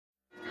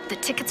The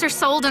tickets are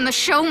sold and the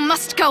show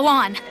must go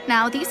on.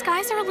 Now, these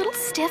guys are a little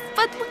stiff,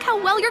 but look how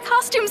well your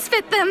costumes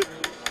fit them.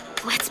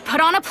 Let's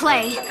put on a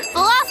play.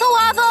 Falafel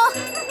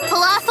waffle!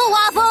 Falafel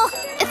waffle!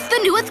 It's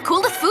the newest,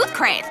 coolest food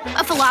craze.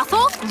 A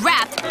falafel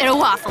wrapped in a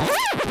waffle.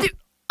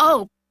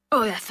 Oh,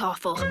 that's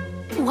awful.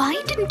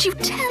 Why didn't you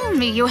tell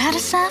me you had a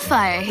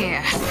sapphire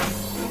here?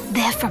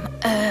 They're from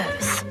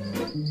Earth.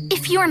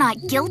 If you're not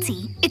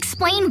guilty,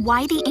 explain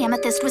why the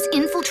amethyst was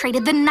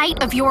infiltrated the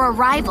night of your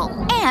arrival,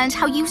 and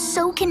how you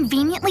so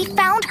conveniently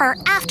found her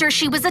after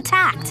she was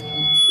attacked.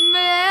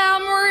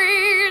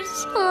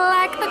 Memories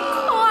like the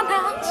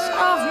corners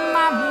of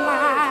my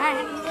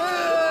mind.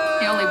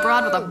 The only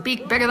broad with a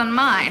beak bigger than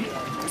mine.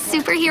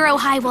 Superhero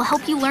High will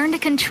help you learn to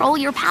control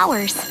your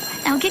powers.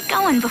 Now get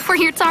going before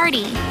you're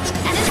tardy.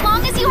 And as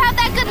long as you have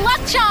that good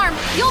luck charm,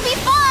 you'll be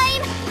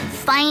fine.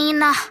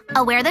 Fine.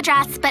 I'll wear the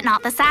dress, but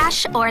not the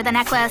sash, or the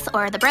necklace,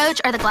 or the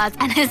brooch, or the gloves,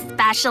 and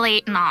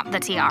especially not the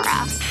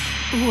tiara.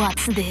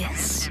 What's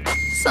this?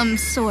 Some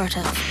sort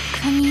of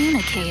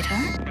communicator?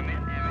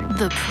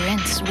 The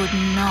prince would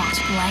not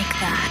like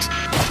that.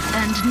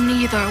 And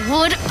neither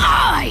would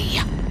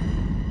I!